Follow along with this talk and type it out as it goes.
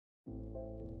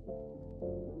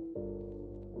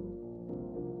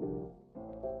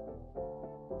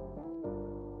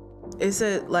It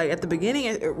said, like, at the beginning,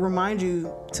 it reminds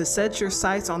you to set your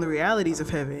sights on the realities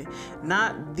of heaven,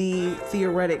 not the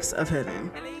theoretics of heaven.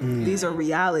 These are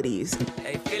realities.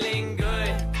 Hey, feeling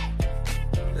good,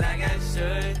 like I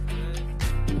should.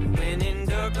 When in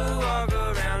dark, I walk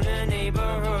around the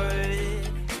neighborhood.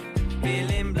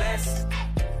 Feeling blessed,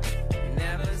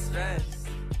 never stressed.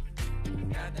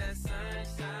 Got that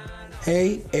sunshine.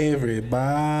 Hey,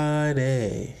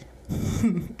 everybody.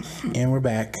 And we're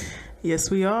back.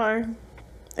 Yes, we are.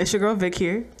 It's your girl Vic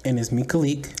here. And it's me,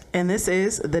 Kalik. And this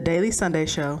is the Daily Sunday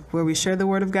Show, where we share the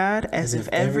Word of God as if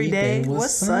every day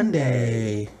was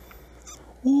Sunday.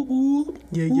 Woo woo.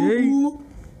 Yeah, woo, yeah. woo.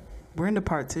 We're into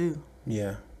part 2.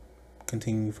 Yeah.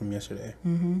 Continuing from yesterday.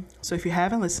 So if you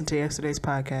haven't listened to yesterday's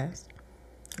podcast,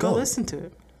 go listen to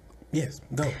it. Yes,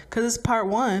 go. Because it's part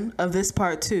 1 of this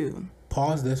part 2.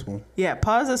 Pause this one. Yeah,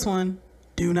 pause this one.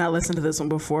 Do not listen to this one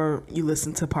before you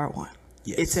listen to part 1.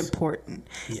 Yes. It's important.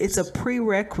 Yes. It's a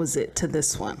prerequisite to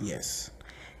this one. Yes.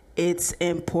 It's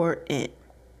important.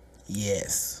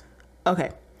 Yes. Okay.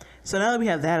 So now that we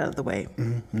have that out of the way.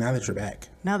 Now that you're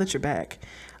back.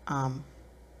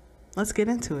 Let's get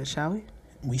into it, shall we?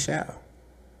 We shall.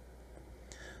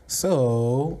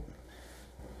 So,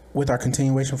 with our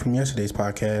continuation from yesterday's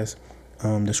podcast,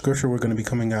 the scripture we're going to be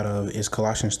coming out of is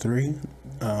Colossians 3.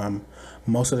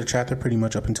 Most of the chapter, pretty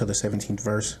much up until the 17th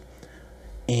verse.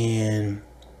 And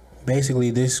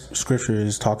basically, this scripture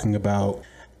is talking about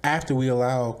after we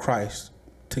allow Christ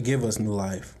to give us new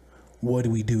life, what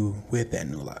do we do with that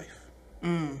new life?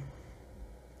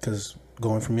 Because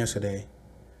going from yesterday,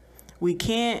 we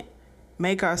can't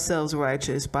make ourselves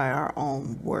righteous by our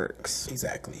own works.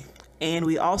 Exactly. And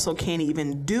we also can't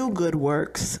even do good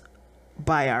works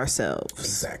by ourselves.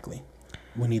 Exactly.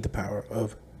 We need the power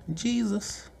of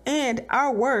Jesus. And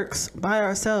our works by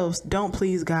ourselves don't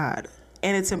please God.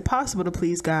 And it's impossible to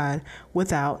please God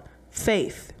without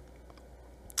faith.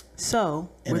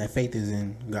 So, and that faith is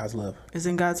in God's love. Is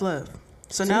in God's love.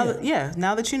 So now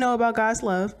that you know about God's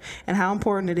love and how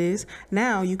important it is,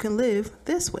 now you can live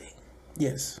this way.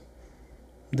 Yes.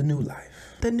 The new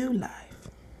life. The new life.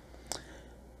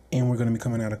 And we're going to be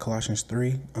coming out of Colossians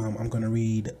 3. I'm going to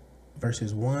read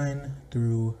verses 1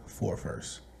 through 4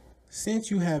 first.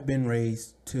 Since you have been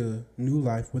raised to new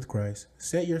life with Christ,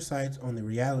 set your sights on the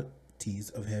realities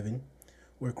of heaven,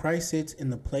 where Christ sits in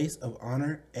the place of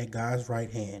honor at God's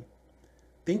right hand.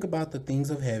 Think about the things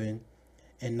of heaven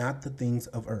and not the things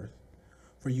of earth.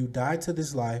 For you died to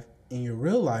this life, and your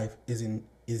real life is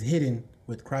hidden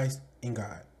with Christ in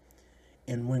God.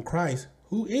 And when Christ,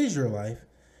 who is your life,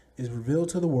 is revealed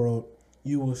to the world,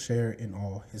 you will share in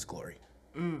all his glory.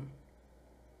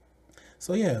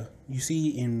 So yeah, you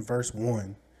see in verse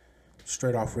 1,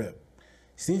 straight off rip,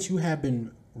 since you have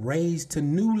been raised to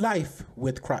new life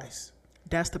with Christ.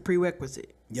 That's the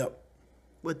prerequisite. Yep.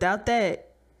 Without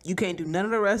that, you can't do none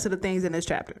of the rest of the things in this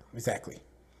chapter. Exactly.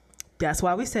 That's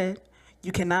why we said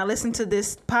you cannot listen to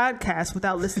this podcast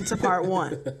without listening to part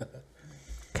 1.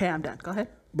 Okay, I'm done. Go ahead.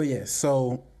 But yeah,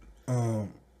 so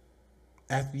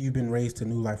after you've been raised to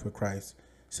new life with Christ,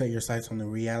 set your sights on the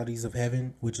realities of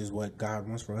heaven, which is what God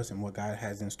wants for us and what God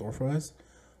has in store for us.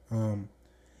 And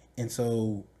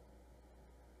so,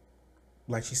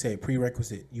 like she said,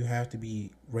 prerequisite, you have to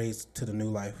be raised to the new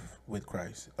life with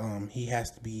Christ. He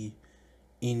has to be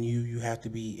in you. You have to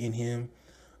be in him.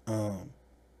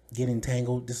 Get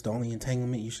entangled. This is the only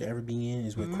entanglement you should ever be in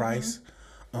is with Christ.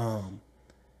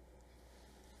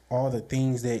 All the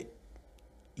things that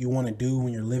you want to do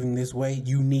when you're living this way,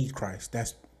 you need Christ.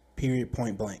 That's period,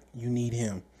 point blank. You need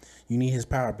him. You need his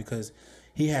power because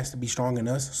he has to be strong in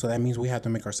us. So that means we have to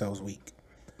make ourselves weak.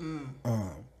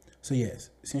 So yes,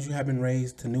 since you have been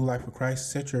raised to new life with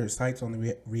Christ, set your sights on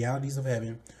the realities of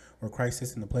heaven, where Christ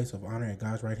sits in the place of honor at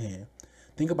God's right hand.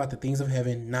 Think about the things of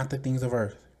heaven, not the things of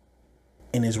earth.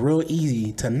 And it's real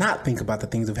easy to not think about the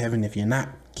things of heaven if you're not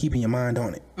keeping your mind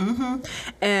on it.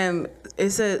 And it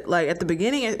said, like, at the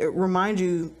beginning, it reminds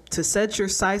you to set your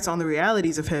sights on the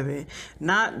realities of heaven,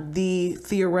 not the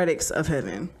theoretics of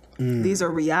heaven. These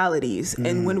are realities.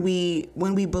 And when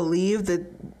we believe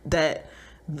that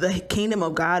the kingdom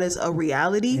of God is a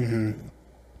reality,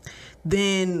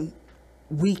 then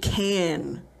we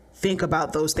can think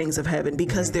about those things of heaven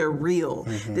because they're real.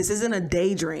 This isn't a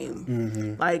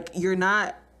daydream. Like, you're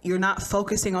not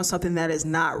focusing on something that is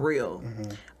not real.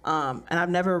 And I've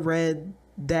never read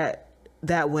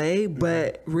that way,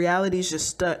 but realities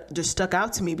just stuck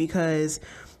out to me because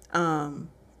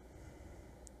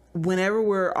whenever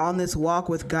we're on this walk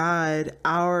with God,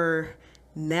 our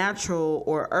natural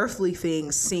or earthly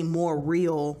things seem more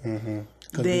real than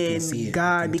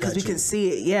God, because we can see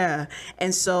it. Yeah.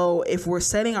 And so if we're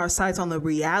setting our sights on the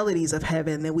realities of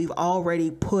heaven, then we've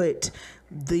already put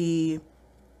the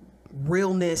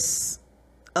realness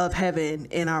of heaven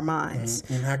in our minds.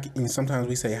 And sometimes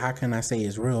we say, how can I say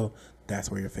it's real?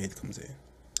 That's where your faith comes in.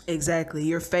 Exactly.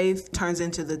 Your faith turns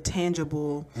into the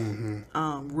tangible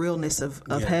realness of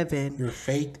heaven. Your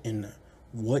faith in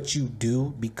what you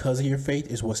do because of your faith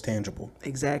is what's tangible.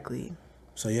 Exactly.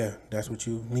 So yeah, that's what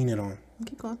you lean it on.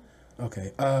 Keep going.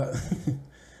 Okay.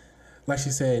 Like she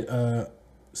said,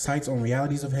 sights on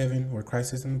realities of heaven, where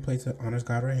Christ is in the place that honors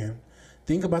God or him.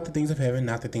 Think about the things of heaven,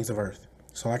 not the things of earth.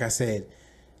 So like I said,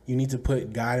 you need to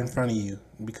put God in front of you,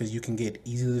 because you can get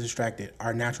easily distracted.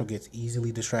 Our natural gets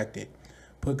easily distracted.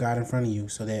 Put God in front of you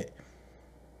so that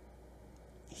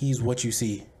he's what you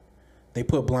see. They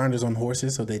put blinders on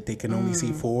horses so that they can only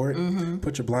see forward.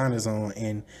 Put your blinders on,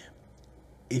 and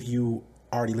if you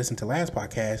already listened to last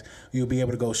podcast, you'll be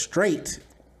able to go straight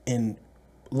in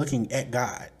looking at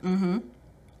God.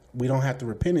 We don't have to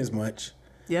repent as much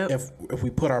if we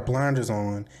put our blinders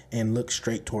on and look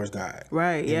straight towards God.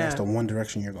 Right, and that's the one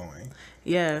direction you're going.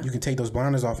 Yeah. You can take those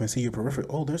blinders off and see your periphery.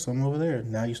 Oh, there's something over there.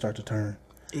 Now you start to turn.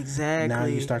 Exactly. Now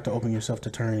you start to open yourself to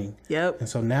turning. Yep. And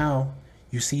so now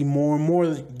you see more and more.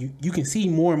 You can see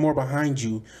more and more behind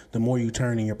you the more you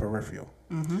turn in your peripheral.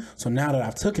 So now that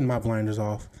I've taken my blinders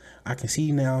off, I can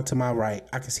see now to my right.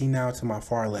 I can see now to my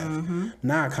far left.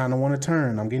 Now I kind of want to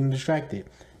turn. I'm getting distracted.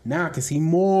 Now I can see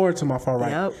more to my far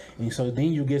right. Yep. And so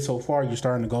then you get so far, you're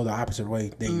starting to go the opposite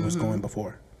way that you was going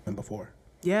before.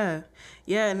 Yeah.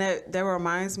 Yeah, and that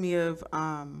reminds me of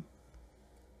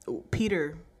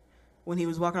Peter when he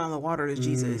was walking on the water to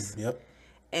Jesus. Yep.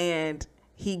 And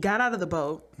he got out of the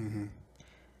boat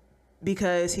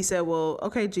because he said, well,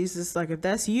 okay, Jesus, like, if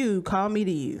that's you, call me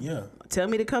to you. Yeah. Tell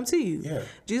me to come to you. Yeah.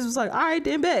 Jesus was like, all right,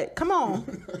 then bet. Come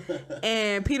on.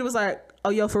 And Peter was like, oh,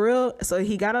 yo, for real? So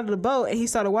he got out of the boat and he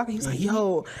started walking. He was like,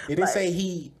 yo. It didn't say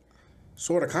he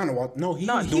sort of kind of walked. No,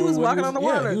 he was walking on the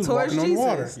water towards Jesus.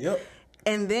 Water. Yep.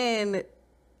 And then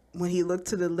when he looked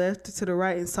to the left, to the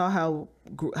right, and saw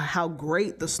how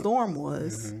great the storm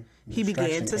was, he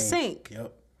began to sink.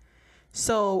 Yep.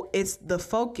 So it's the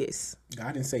focus.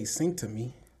 God didn't say sink to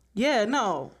me. Yeah,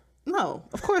 no,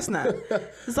 of course not.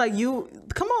 It's like, you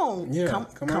come on,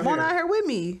 come on out here with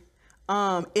me.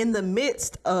 In the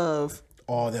midst of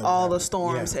all the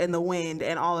storms and the wind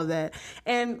and all of that.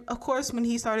 And of course, when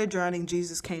he started drowning,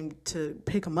 Jesus came to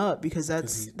pick him up, because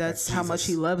that's how much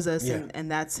he loves us,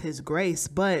 and that's his grace.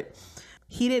 But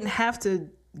he didn't have to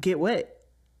get wet.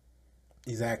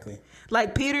 Exactly.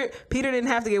 Like Peter didn't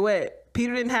have to get wet.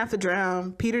 Peter didn't have to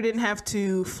drown. Peter didn't have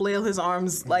to flail his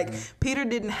arms. Like, Peter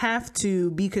didn't have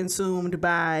to be consumed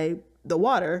by the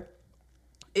water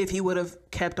if he would have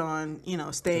kept on,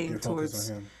 staying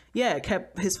towards,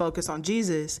 kept his focus on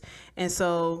Jesus. And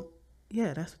so,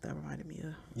 that's what that reminded me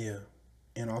of. Yeah.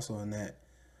 And also in that,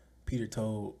 Peter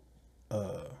told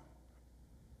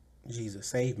Jesus,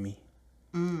 save me.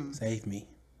 Save me.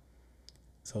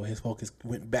 So his focus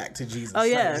went back to Jesus. Oh,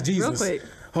 yeah. Like, Jesus, real quick.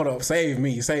 Hold up. Save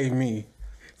me. Save me.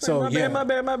 So, my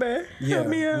bad. Yeah. Help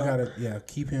me out. You gotta,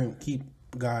 keep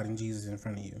God and Jesus in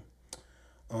front of you.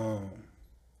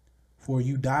 For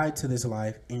you died to this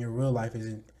life, and your real life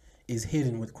is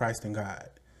hidden with Christ and God.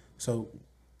 So,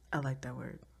 I like that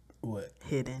word. What?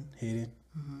 Hidden.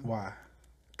 Why?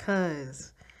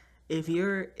 'Cause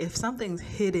if something's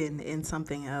hidden in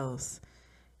something else,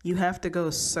 you have to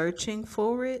go searching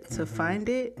for it to find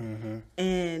it.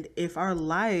 And if our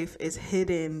life is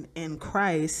hidden in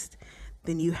Christ,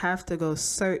 then you have to go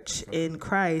search in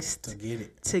Christ to get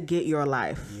it, to get your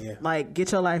life. Yeah. Like,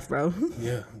 get your life, bro.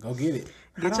 Yeah, go get it.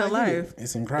 Get your life.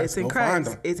 It's in Christ. It's in go Christ. Find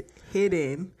them. It's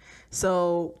hidden.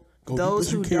 So go those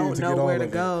who don't know where to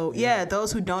go,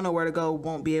 those who don't know where to go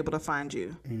won't be able to find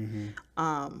you.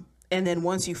 And then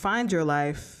once you find your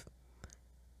life,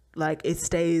 like, it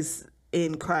stays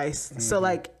in Christ. So,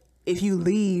 like, if you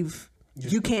leave,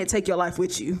 you can't take your life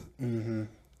with you.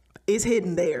 It's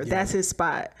hidden there. That's his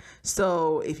spot.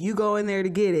 So if you go in there to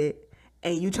get it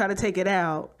and you try to take it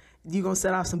out, you're gonna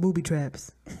set off some booby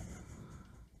traps.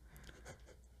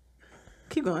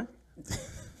 Keep going.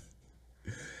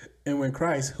 And when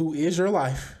Christ, who is your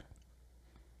life,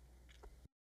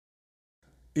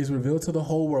 is revealed to the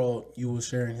whole world, you will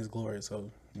share in his glory.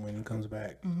 So when he comes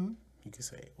back, you can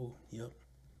say, oh, yep,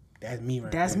 that's me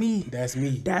right That's there. me. That's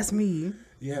me. That's me.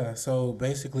 Yeah, so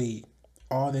basically,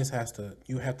 all this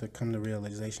you have to come to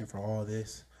realization for all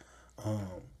this.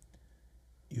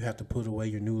 You have to put away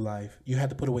your new life. You have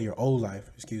to put away your old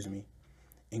life,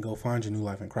 and go find your new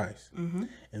life in Christ.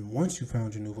 And once you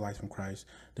found your new life in Christ,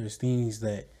 there's things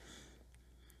that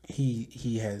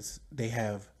they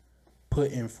have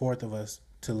put in forth of us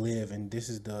to live, and this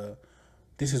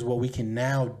is what we can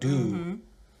now do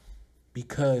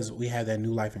because we have that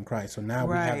new life in Christ. So now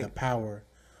we have the power,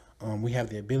 we have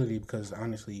the ability, because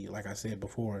honestly, like I said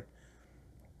before,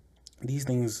 these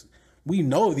things, we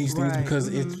know these things because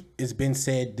it's been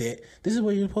said that this is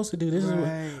what you're supposed to do. This is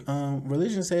what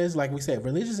religion says. Like we said,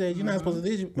 religion says you're not supposed to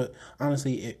do this, but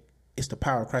honestly, it's the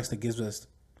power of Christ that gives us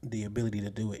the ability to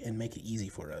do it and make it easy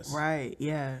for us. Right.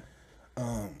 Yeah.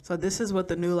 So this is what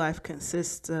the new life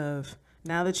consists of.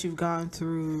 Now that you've gone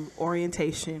through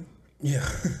orientation. Yeah.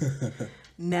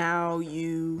 Now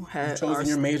you've chosen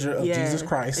your major of Jesus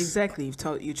Christ. Exactly.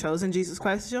 You've chosen Jesus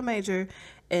Christ as your major,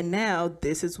 and now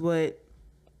this is what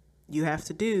you have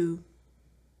to do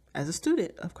as a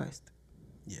student of Christ.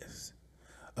 Yes.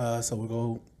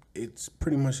 So it's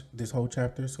pretty much this whole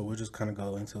chapter, so we'll just kind of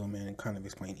go into them and kind of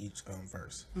explain each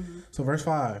verse. So verse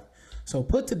 5. So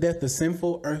put to death the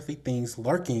sinful earthly things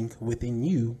lurking within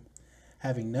you,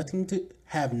 having nothing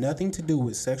to do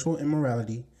with sexual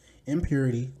immorality,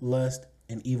 impurity, lust,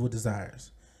 and evil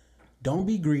desires. Don't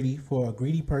be greedy, for a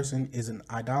greedy person is an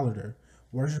idolater,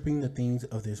 worshiping the things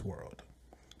of this world.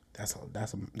 That's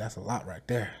a lot right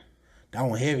there. That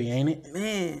one heavy, ain't it?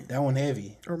 Man, that one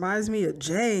heavy. Reminds me of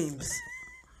James.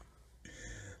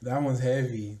 That one's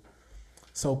heavy.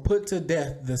 So put to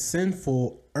death the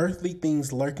sinful earthly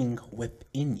things lurking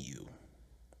within you.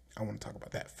 I want to talk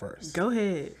about that first. Go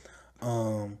ahead.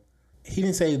 He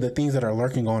didn't say the things that are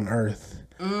lurking on earth.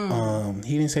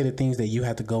 He didn't say the things that you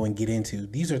have to go and get into.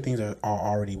 These are things that are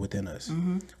already within us.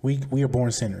 We are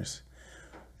born sinners.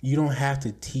 You don't have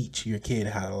to teach your kid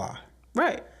how to lie.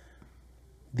 Right.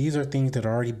 These are things that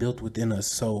are already built within us.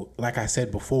 So, like I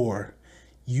said before,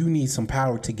 you need some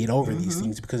power to get over these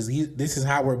things, because this is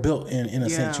how we're built in a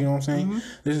sense. You know what I'm saying?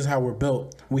 This is how we're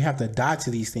built. We have to die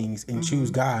to these things and choose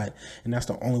God, and that's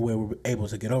the only way we're able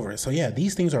to get over it. So, yeah,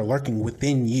 these things are lurking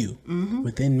within you,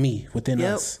 within me, within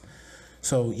us.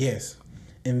 So, yes.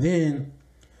 And then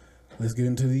let's get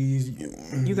into these.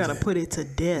 You got to put it to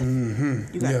death.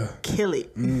 You got to kill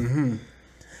it.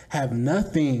 Have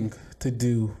nothing to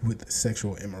do with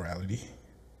sexual immorality.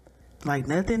 Like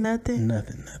nothing? Nothing.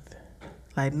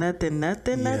 Like nothing?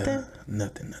 Nothing.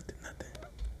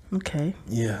 Okay.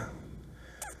 Yeah.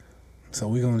 So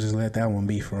we're going to just let that one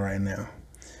be for right now.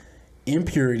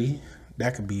 Impurity,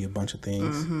 that could be a bunch of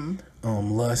things.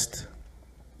 Lust.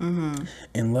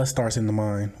 And lust starts in the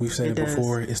mind. We've said it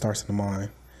before. It starts in the mind.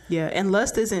 Yeah, and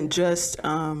lust isn't just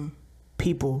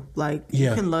people. Like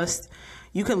you can lust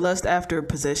after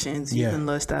possessions. You can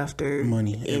lust after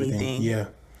money, anything. Everything. Yeah.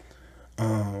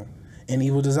 And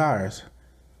evil desires,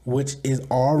 which is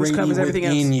already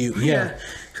within you. Yeah.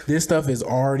 This stuff is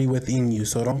already within you.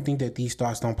 So don't think that these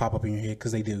thoughts don't pop up in your head,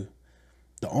 because they do.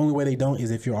 The only way they don't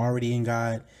is if you're already in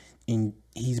God and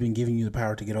He's been giving you the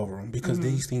power to get over them, because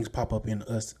these things pop up in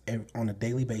us on a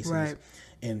daily basis.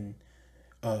 And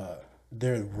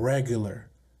they're regular.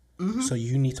 So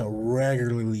you need to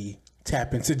regularly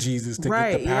tap into Jesus to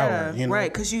get the power. You know?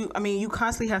 Right, because you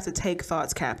constantly have to take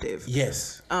thoughts captive.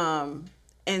 Yes.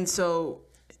 And so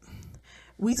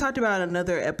we talked about in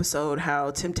another episode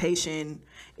how temptation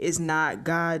is not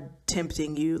God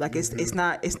tempting you. Like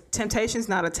temptation's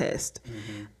not a test.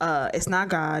 It's not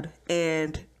God,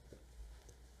 and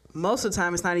most of the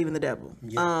time it's not even the devil.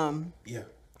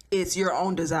 It's your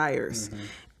own desires.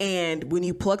 And when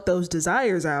you pluck those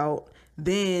desires out,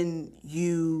 then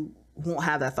you won't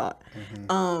have that thought.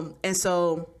 And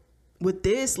so with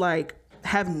this, like,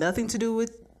 have nothing to do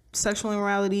with sexual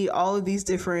immorality, all of these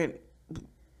different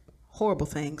horrible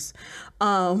things.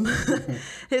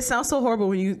 It sounds so horrible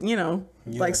when you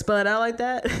like spell it out like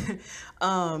that.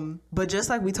 But just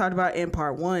like we talked about in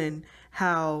part 1,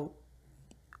 how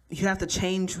you have to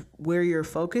change where your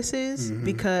focus is,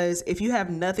 because if you have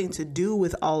nothing to do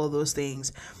with all of those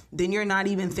things, then you're not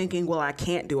even thinking, well, I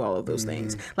can't do all of those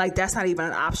things. Like, that's not even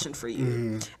an option for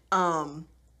you.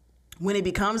 When it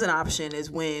becomes an option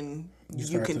is when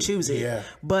you can choose it.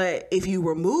 But if you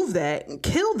remove that and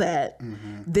kill that,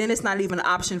 then it's not even an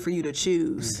option for you to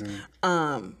choose.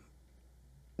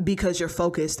 Because you're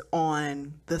focused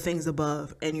on the things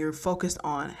above, and you're focused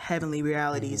on heavenly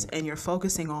realities, and you're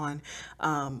focusing on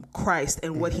Christ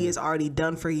and what He has already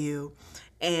done for you,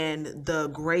 and the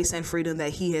grace and freedom that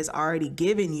He has already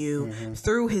given you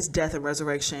through His death and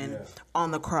resurrection on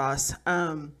the cross.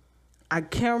 I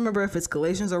can't remember if it's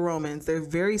Galatians or Romans. They're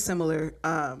very similar,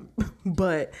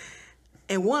 but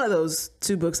in one of those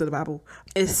two books of the Bible,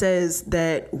 it says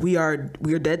that we are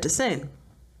dead to sin.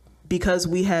 because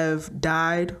we have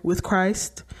died with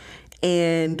Christ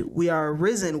and we are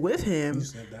risen with him. You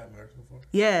said that verse before.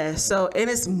 Yeah. So, and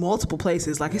it's multiple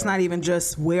places. Like, it's not even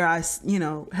just where I,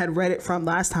 had read it from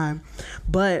last time.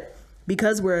 But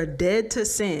because we're dead to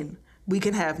sin, we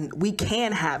can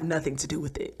have nothing to do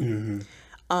with it.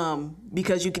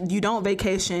 Because you don't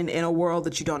vacation in a world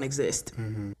that you don't exist.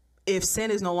 If sin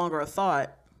is no longer a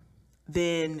thought,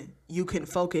 then you can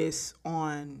focus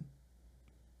on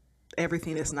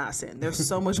everything that's not sin. There's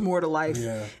so much more to life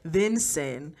than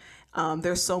sin.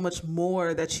 There's so much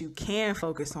more that you can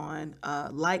focus on,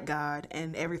 like God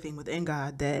and everything within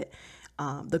God, that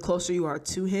the closer you are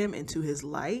to him and to his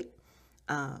light,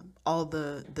 all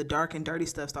the dark and dirty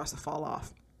stuff starts to fall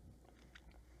off.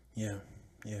 Yeah.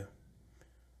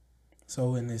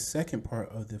 So in this second part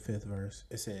of the 5th verse,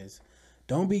 it says,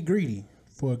 "Don't be greedy,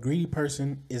 for a greedy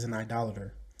person is an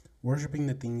idolater, worshiping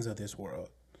the things of this world."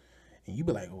 And you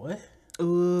be like, what?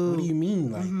 Ooh. What do you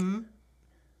mean? Like,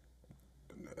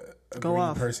 a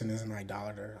greedy person is an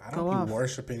idolater? I don't be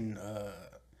worshiping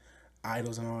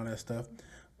idols and all that stuff.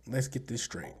 Let's get this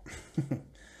straight.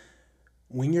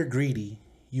 When you're greedy,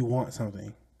 you want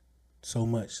something so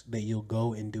much that you'll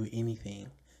go and do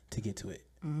anything to get to it.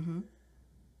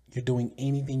 You're doing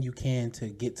anything you can to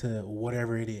get to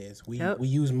whatever it is. We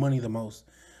use money the most,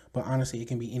 but honestly, it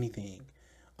can be anything.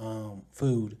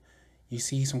 Food. You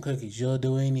see some cookies, you'll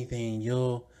do anything.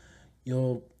 You'll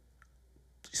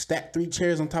stack 3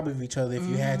 chairs on top of each other if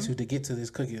you had to get to this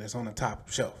cookie that's on the top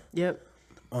shelf.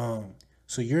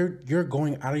 So you're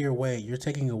going out of your way. You're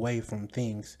taking away from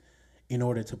things in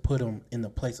order to put them in the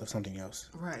place of something else.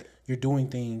 Right. You're doing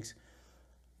things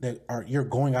you're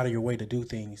going out of your way to do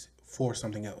things for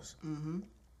something else.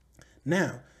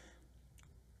 Now,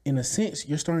 in a sense,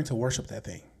 you're starting to worship that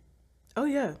thing. Oh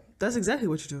yeah, that's exactly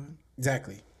what you're doing.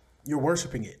 Exactly. You're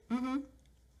worshiping it.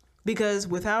 Because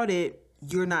without it,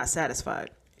 you're not satisfied.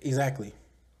 Exactly.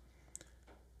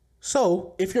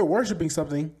 So, if you're worshiping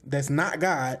something that's not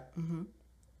God,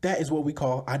 that is what we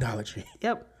call idolatry.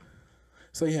 Yep.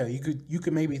 So yeah, you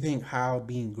could maybe think, how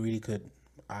being greedy could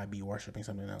I be worshiping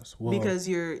something else? Well, because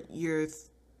you're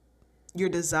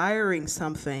desiring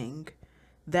something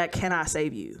that cannot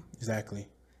save you. Exactly.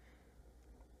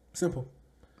 Simple.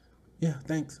 Yeah,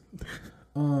 thanks.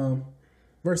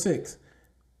 Verse 6.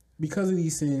 Because of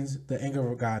these sins, the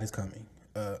anger of God is coming.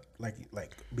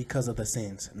 Like because of the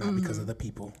sins, not because of the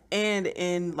people. And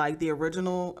in like the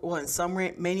original, in some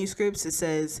manuscripts, it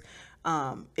says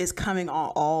it's coming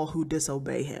on all who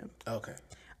disobey him. Okay.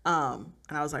 And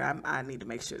I was like, I need to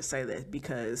make sure to say that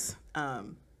because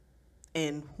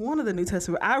in one of the New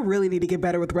Testament, I really need to get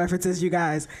better with references, you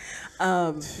guys.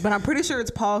 But I'm pretty sure it's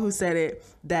Paul who said it,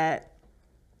 that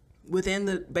within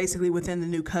the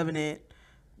new covenant,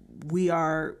 we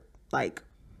are like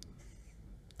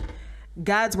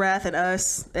God's wrath and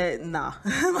us.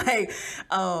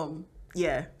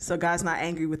 Yeah. So God's not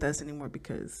angry with us anymore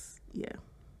because yeah.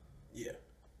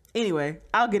 Anyway,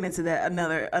 I'll get into that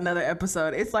another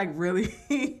episode. It's like really,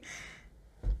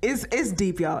 it's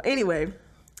deep, y'all. Anyway,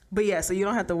 but yeah, so you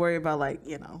don't have to worry about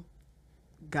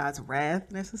God's wrath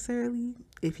necessarily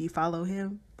if you follow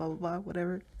him, blah, blah, blah,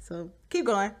 whatever. So keep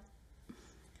going.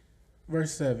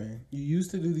 Verse 7, you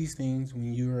used to do these things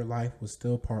when your life was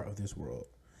still part of this world.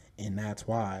 And that's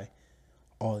why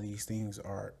all these things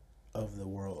are of the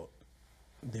world.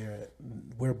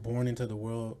 We're born into the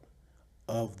world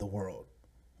of the world.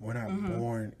 We're not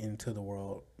born into the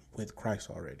world with Christ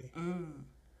already.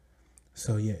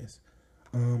 So yes.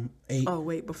 8. Oh,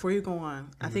 wait, before you go on,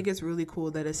 I think it's really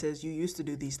cool that it says you used to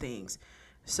do these things.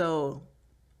 So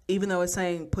even though it's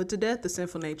saying put to death the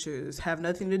sinful natures, have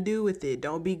nothing to do with it,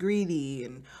 don't be greedy,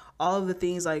 and all of the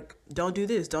things like don't do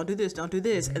this, don't do this, don't do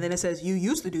this. And then it says you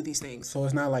used to do these things. So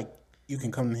it's not like you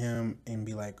can come to him and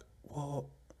be like,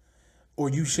 well, or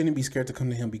you shouldn't be scared to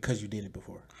come to him because you did it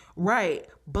before. Right.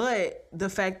 But the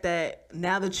fact that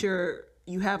now that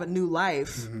you have a new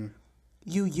life,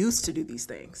 you used to do these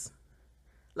things.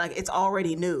 Like it's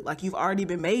already new. Like you've already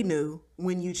been made new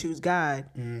when you choose God.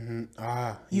 You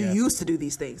used to do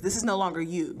these things. This is no longer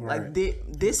you. Right. Like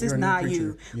this is not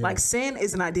you. Yeah. Like sin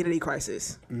is an identity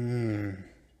crisis.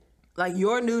 Like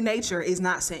your new nature is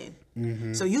not sin.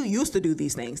 So you used to do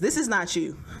these things. This is not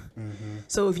you.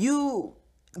 So if you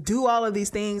do all of these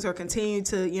things or continue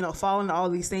to, fall into all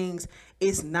these things,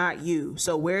 it's not you.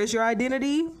 So where's your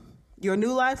identity? Your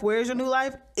new life, where's your new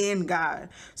life? In God.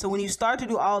 So when you start to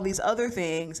do all these other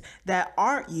things that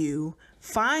aren't you,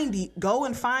 go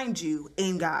and find you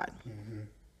in God.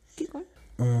 Keep going.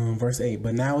 Verse 8,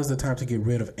 but now is the time to get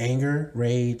rid of anger,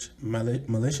 rage,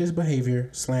 malicious behavior,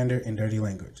 slander, and dirty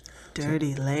language.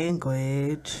 Dirty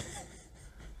language.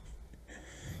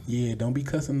 Yeah, don't be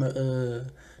cussing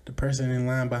the person in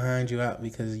line behind you out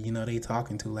because you know they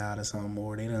talking too loud or something,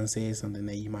 or they done said something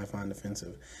that you might find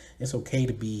offensive. It's okay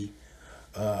to be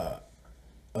to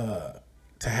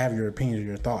have your opinions or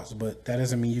your thoughts, but that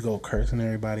doesn't mean you go cursing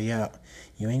everybody out.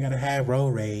 You ain't gotta have road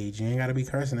rage. You ain't gotta be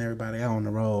cursing everybody out on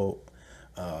the road,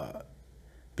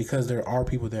 because there are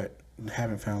people that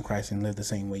haven't found Christ and live the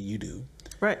same way you do.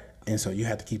 Right. And so you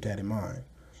have to keep that in mind.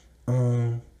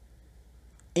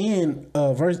 And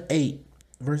verse 8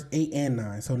 and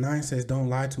 9. So 9 says, don't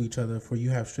lie to each other, for you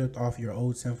have stripped off your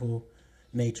old sinful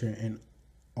nature and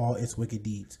all its wicked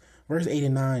deeds. Verse 8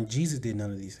 and 9, Jesus did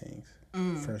none of these things.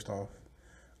 First off,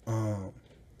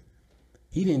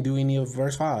 he didn't do any of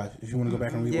verse 5, if you want to go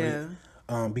back and read it.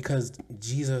 Because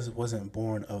Jesus wasn't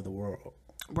born of the world.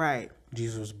 Right.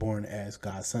 Jesus was born as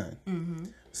God's son.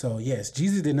 So yes,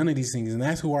 Jesus did none of these things, and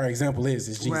that's who our example is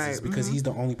Jesus, right. Because he's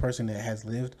the only person that has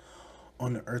lived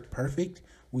on the earth perfect.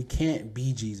 We can't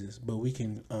be Jesus, but we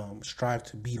can strive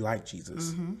to be like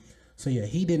Jesus. So yeah,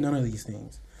 he did none of these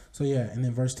things. So yeah, and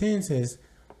then verse 10 says,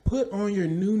 put on your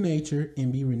new nature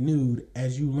and be renewed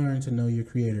as you learn to know your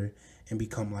creator and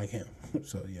become like him.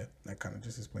 So yeah, that kind of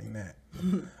just explained that.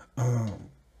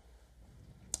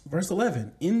 Verse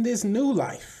 11, in this new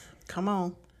life. Come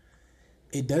on.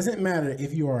 It doesn't matter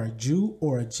if you are a Jew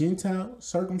or a Gentile,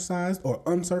 circumcised or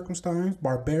uncircumcised,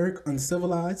 barbaric,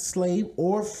 uncivilized, slave,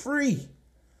 or free.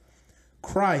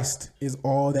 Christ is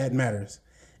all that matters,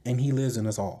 and he lives in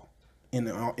us all, in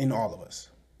all of us.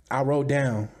 I wrote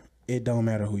down, it don't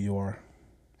matter who you are.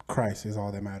 Christ is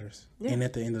all that matters. Yeah. And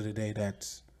at the end of the day,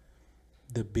 that's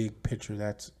the big picture.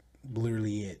 That's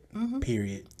literally it,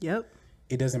 period. Yep.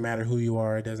 It doesn't matter who you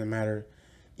are. It doesn't matter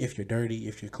if you're dirty,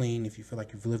 if you're clean, if you feel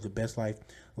like you've lived the best life.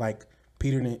 Like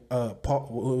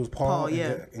Paul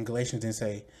in Galatians didn't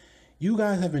say, you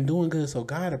guys have been doing good, so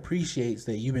God appreciates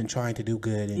that you've been trying to do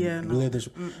good and live this.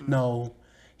 No,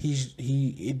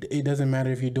 it doesn't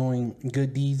matter if you're doing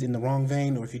good deeds in the wrong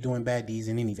vein or if you're doing bad deeds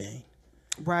in any vein.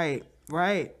 Right.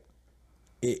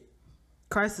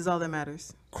 Christ is all that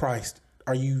matters. Christ.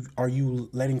 Are you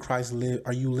letting Christ live?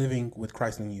 Are you living with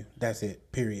Christ in you? That's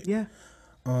it. Period. Yeah.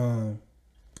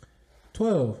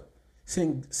 12.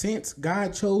 Since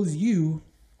God chose you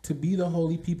to be the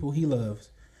holy people he loves.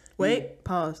 Wait,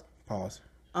 pause.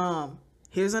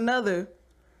 Here's another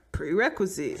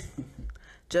prerequisite.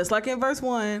 Just like in verse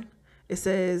 1, it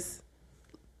says,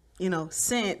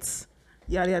 since,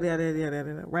 yada, yada, yada, yada,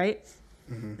 yada, right?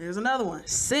 There's another one.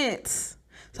 Since.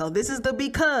 So this is the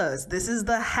because, this is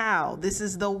the how, this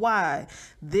is the why.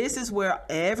 This is where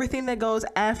everything that goes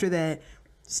after that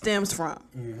stems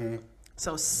from.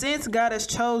 So since God has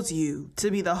chose you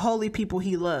to be the holy people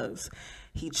he loves,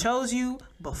 he chose you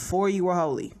before you were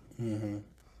holy.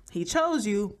 He chose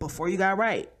you before you got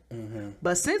right.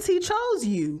 But since he chose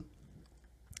you,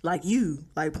 like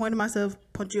point to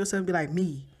yourself and be like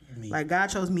me. Like God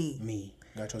chose me.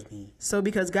 God chose me. So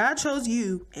because God chose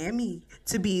you and me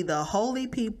to be the holy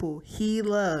people he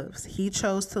loves, he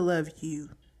chose to love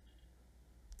you.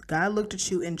 God looked at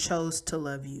you and chose to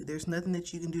love you. There's nothing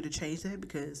that you can do to change that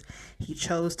because he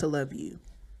chose to love you.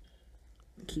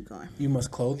 Keep going. You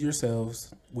must clothe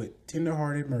yourselves with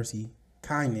tender-hearted mercy,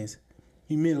 kindness,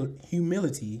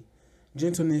 humility,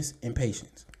 gentleness, and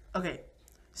patience. Okay,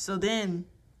 so then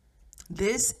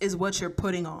this is what you're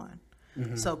putting on.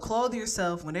 So clothe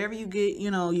yourself whenever you get,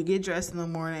 you get dressed in the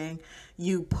morning,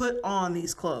 you put on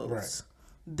these clothes. Right.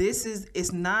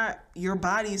 It's not, your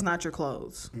body is not your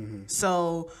clothes.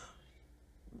 So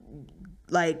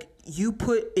like you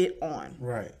put it on.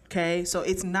 Right. Okay. So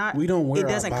it's not, we don't wear it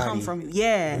doesn't our body. Come from you.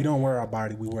 Yeah. We don't wear our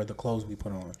body. We wear the clothes we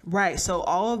put on. Right. So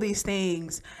all of these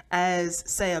things as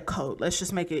say a coat, let's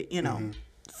just make it,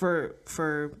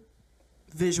 for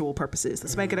visual purposes,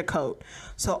 let's make it a coat.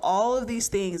 So all of these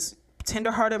things,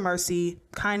 tender-hearted mercy,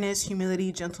 kindness,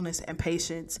 humility, gentleness, and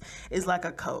patience is like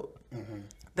a coat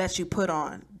that you put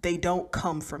on. They don't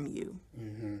come from you.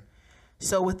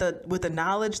 So with the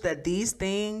knowledge that these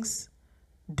things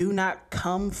do not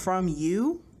come from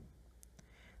you,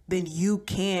 then you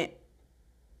can't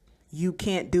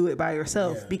do it by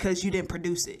yourself because you didn't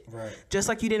produce it. Right. Just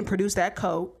like you didn't produce that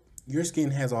coat. Your skin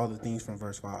has all the things from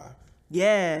verse 5.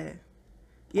 Yeah.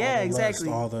 Yeah, all the exactly.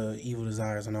 Lust, all the evil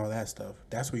desires and all that stuff.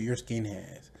 That's what your skin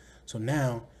has. So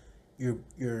now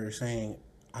you're saying,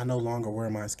 I no longer wear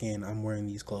my skin. I'm wearing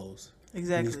these clothes.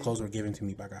 Exactly. And these clothes were given to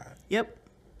me by God. Yep.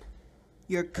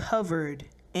 You're covered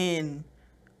in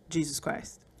Jesus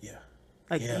Christ. Yeah.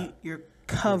 Like you're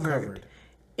covered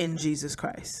in Jesus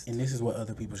Christ. And this is what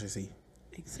other people should see.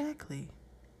 Exactly.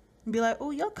 And be like,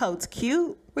 oh, your coat's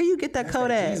cute. Where you get that coat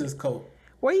at? Jesus coat.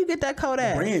 Where you get that coat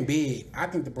at? Brand big. I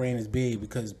think the brand is big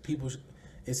because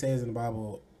it says in the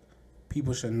Bible,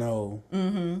 people should know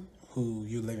who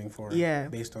you're living for. Yeah.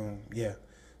 Based on, So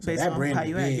Based that on brand how is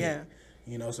you big. act,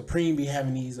 You know, Supreme be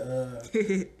having these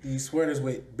these sweaters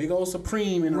with big old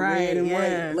Supreme and a Right, red and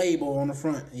yeah. white label on the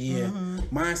front. Yeah.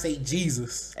 Mine say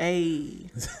Jesus. Hey.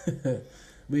 But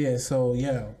yeah, so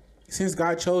yeah. Since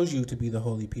God chose you to be the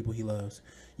holy people he loves,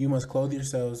 you must clothe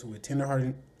yourselves with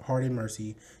tender-hearted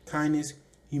mercy, kindness,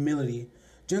 humility,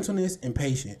 gentleness, and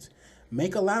patience.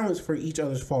 Make allowance for each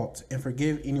other's faults and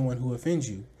forgive anyone who offends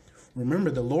you.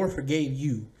 Remember, the Lord forgave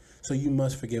you, so you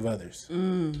must forgive others.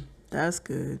 That's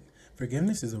good.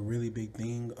 Forgiveness is a really big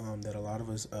thing that a lot of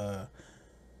us...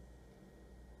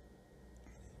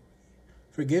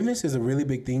 Forgiveness is a really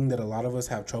big thing that a lot of us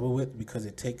have trouble with because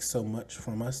it takes so much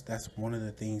from us. That's one of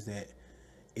the things that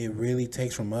it really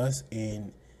takes from us.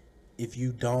 And if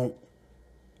you don't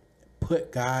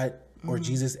put God or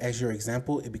Jesus as your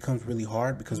example, it becomes really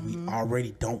hard because we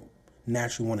already don't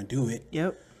naturally want to do it.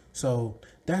 Yep. So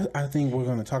that I think we're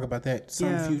going to talk about that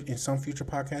in some future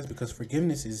podcasts because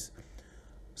forgiveness is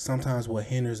sometimes what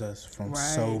hinders us from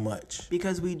so much.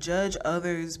 Because we judge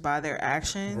others by their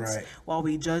actions while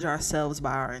we judge ourselves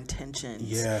by our intentions.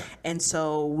 Yeah. And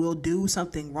so we'll do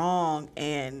something wrong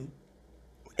and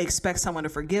expect someone to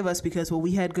forgive us because, well,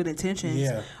 we had good intentions.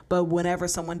 Yeah. But whenever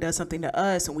someone does something to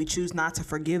us and we choose not to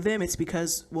forgive them, it's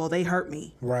because, well, they hurt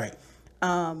me. Right.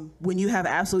 When you have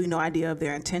absolutely no idea of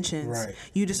their intentions, Right.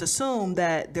 you just assume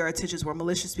that their intentions were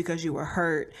malicious because you were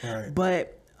hurt. Right.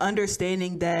 But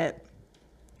understanding that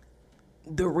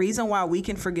the reason why we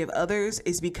can forgive others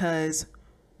is because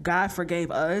God forgave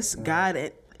us. Right.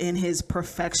 God, in his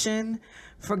perfection,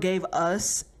 forgave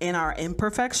us in our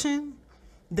imperfection.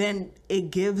 Then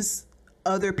it gives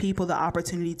other people the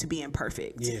opportunity to be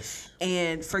imperfect. Yes.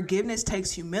 And forgiveness takes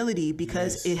humility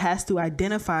because Yes. it has to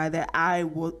identify that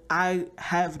I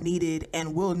have needed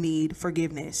and will need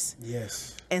forgiveness.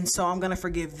 Yes. And so I'm going to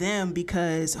forgive them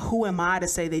because who am I to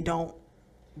say they don't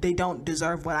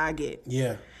deserve what I get?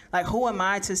 Yeah. Like, who am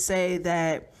I to say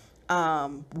that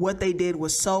what they did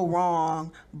was so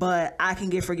wrong, but I can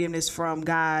get forgiveness from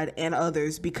God and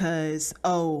others because,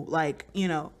 I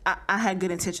had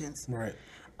good intentions. Right.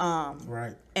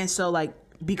 Right. And so, like,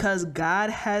 because God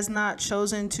has not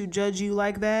chosen to judge you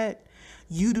like that,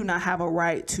 you do not have a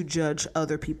right to judge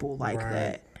other people like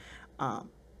that.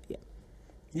 Yeah.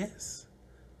 Yes.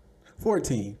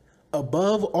 14.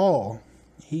 Above all,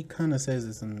 he kind of says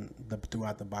this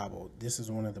throughout the Bible. This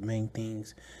is one of the main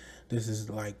things. This is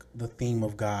like the theme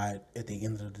of God at the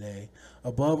end of the day.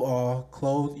 Above all,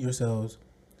 clothe yourselves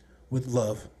with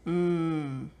love.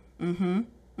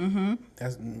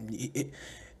 That's it.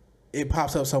 It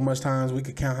pops up so much times. We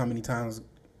could count how many times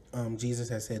Jesus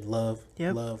has said love,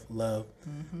 love, love,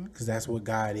 because that's what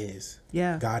God is.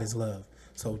 Yeah. God is love.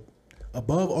 So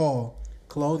above all,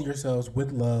 clothe yourselves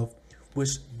with love,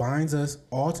 which binds us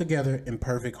all together in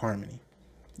perfect harmony.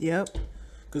 Yep.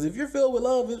 Because if you're filled with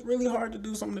love, it's really hard to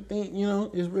do some of the things,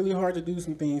 it's really hard to do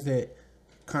some things that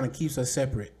kind of keeps us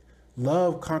separate.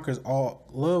 Love conquers all.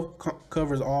 Love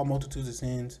covers all multitudes of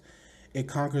sins. It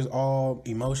conquers all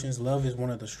emotions. Love is one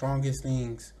of the strongest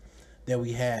things that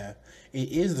we have. It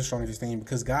is the strongest thing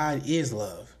because God is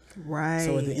love. Right.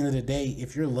 So at the end of the day,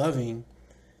 if you're loving,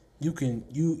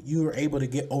 you are able to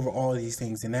get over all of these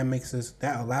things, and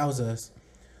that allows us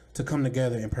to come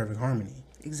together in perfect harmony.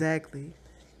 Exactly.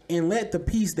 And let the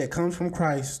peace that comes from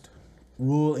Christ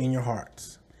rule in your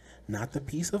hearts. Not the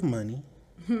peace of money.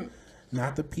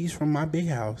 Not the peace from my big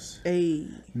house. Hey.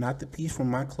 Not the peace from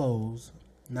my clothes.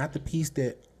 Not the peace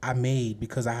that I made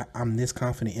because I'm this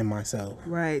confident in myself.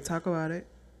 Right. Talk about it.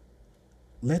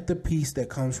 Let the peace that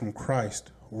comes from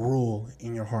Christ rule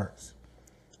in your hearts.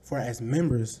 For as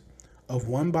members of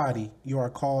one body, you are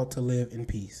called to live in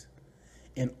peace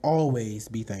and always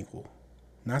be thankful.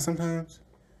 Not sometimes.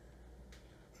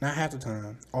 Not half the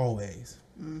time. Always.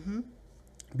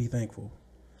 Be thankful.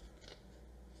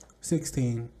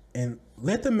 16. And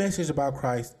let the message about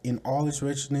Christ in all its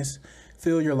richness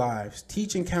fill your lives.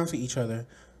 Teach and counsel each other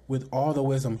with all the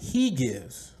wisdom he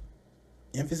gives.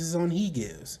 Emphasis on he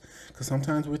gives. Because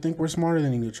sometimes we think we're smarter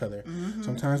than each other.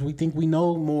 Sometimes we think we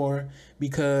know more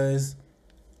because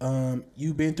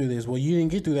you've been through this. Well, you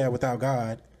didn't get through that without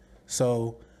God.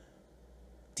 So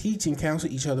teach and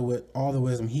counsel each other with all the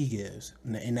wisdom he gives.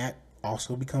 And that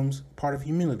also becomes part of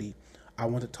humility. I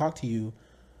want to talk to you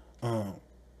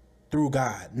through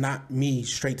God, not me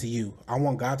straight to you. I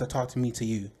want God to talk to me to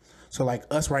you. So like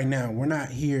us right now, we're not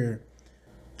here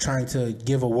trying to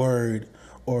give a word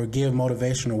or give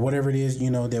motivation or whatever it is,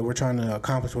 that we're trying to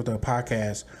accomplish with the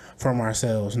podcast from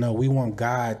ourselves. No, we want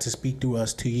God to speak through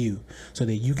us to you so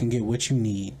that you can get what you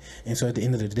need. And so at the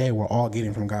end of the day, we're all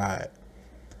getting from God.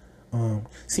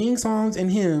 Sing songs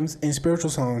and hymns and spiritual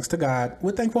songs to God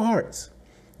with thankful hearts.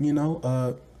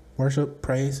 Worship,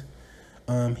 praise.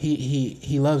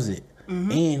 He loves it.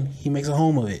 And he makes a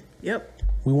home of it. Yep.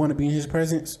 We want to be in his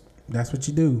presence. That's what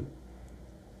you do.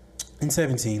 And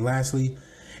 17, lastly,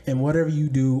 and whatever you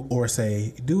do or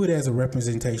say, do it as a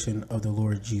representation of the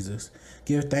Lord Jesus.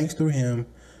 Give thanks through him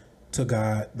to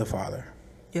God the Father.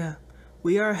 Yeah.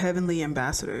 We are heavenly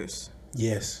ambassadors.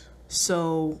 Yes.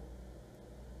 So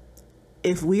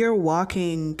if we are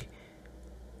walking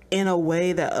in a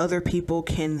way that other people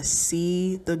can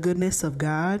see the goodness of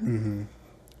God,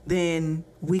 then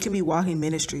we can be walking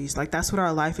ministries. Like, that's what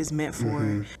our life is meant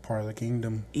for. Part of the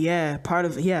kingdom. Yeah, part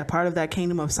of that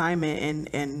kingdom assignment,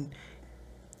 and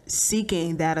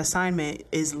seeking that assignment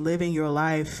is living your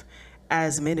life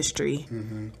as ministry.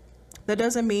 That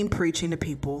doesn't mean preaching to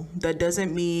people. That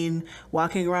doesn't mean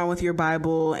walking around with your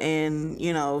Bible and,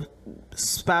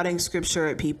 spouting scripture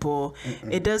at people.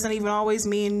 It doesn't even always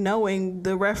mean knowing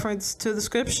the reference to the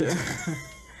scripture,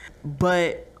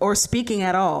 or speaking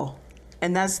at all.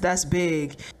 And that's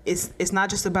big. It's not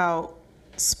just about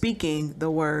speaking the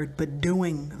word, but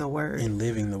doing the word and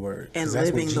living the word. And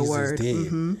living the word.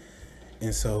 Did.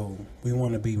 And so we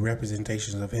want to be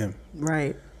representations of him.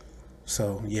 Right.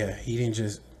 So yeah, he didn't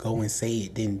just go and say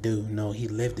it, didn't do. No, he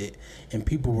lived it, and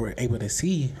people were able to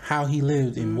see how he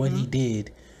lived and what he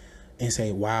did, and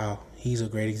say, "Wow, he's a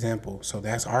great example." So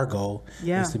that's our goal: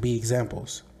 is to be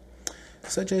examples,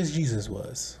 such as Jesus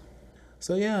was.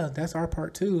 So yeah, that's our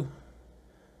part 2.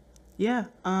 Yeah.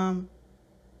 I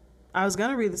was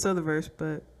gonna read this other verse,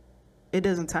 but it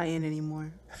doesn't tie in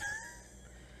anymore.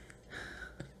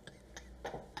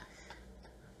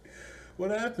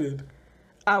 What happened?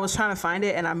 I was trying to find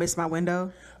it and I missed my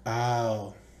window.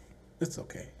 Oh, it's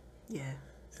okay. Yeah,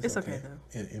 it's okay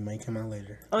though. It may come out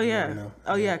later. Oh yeah.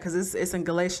 Oh yeah, because it's in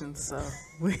Galatians. So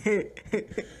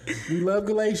we love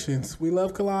Galatians. We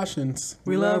love Colossians.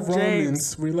 We love Romans.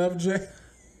 James. We love James.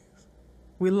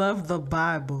 We love the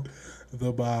Bible.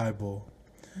 The Bible.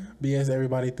 But yes,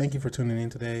 everybody, thank you for tuning in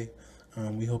today.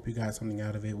 We hope you got something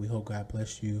out of it. We hope God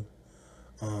bless you.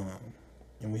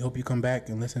 And we hope you come back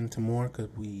and listen to more, because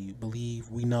we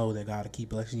know that God will keep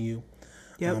blessing you.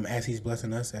 Yep. As he's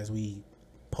blessing us as we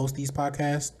post these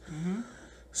podcasts.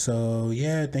 So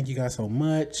yeah, thank you guys so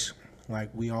much.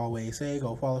 Like we always say,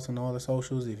 go follow us on all the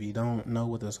socials. If you don't know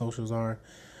what the socials are,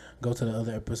 go to the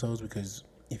other episodes, because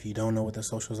if you don't know what the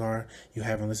socials are, you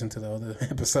haven't listened to the other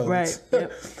episodes. Right.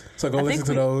 Yep. So go listen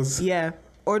to those. Yeah.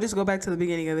 Or just go back to the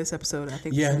beginning of this episode. I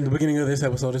think. Yeah, the beginning of this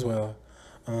episode as well.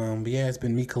 But yeah, it's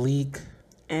been me, Kalik.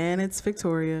 And it's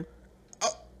Victoria.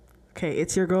 Oh. Okay,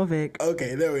 it's your girl Vic.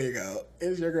 Okay, there we go.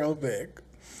 It's your girl Vic.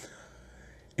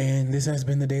 And this has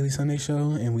been the Daily Sunday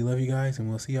Show, and we love you guys, and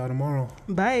we'll see y'all tomorrow.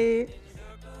 Bye.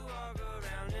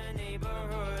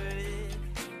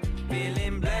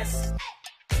 Feeling blessed,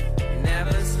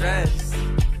 never stressed.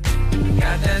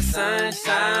 Got that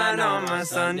sunshine on my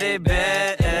Sunday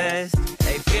best.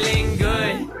 Hey, feeling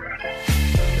good,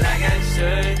 like I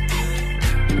should.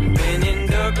 When in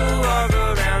dark, walk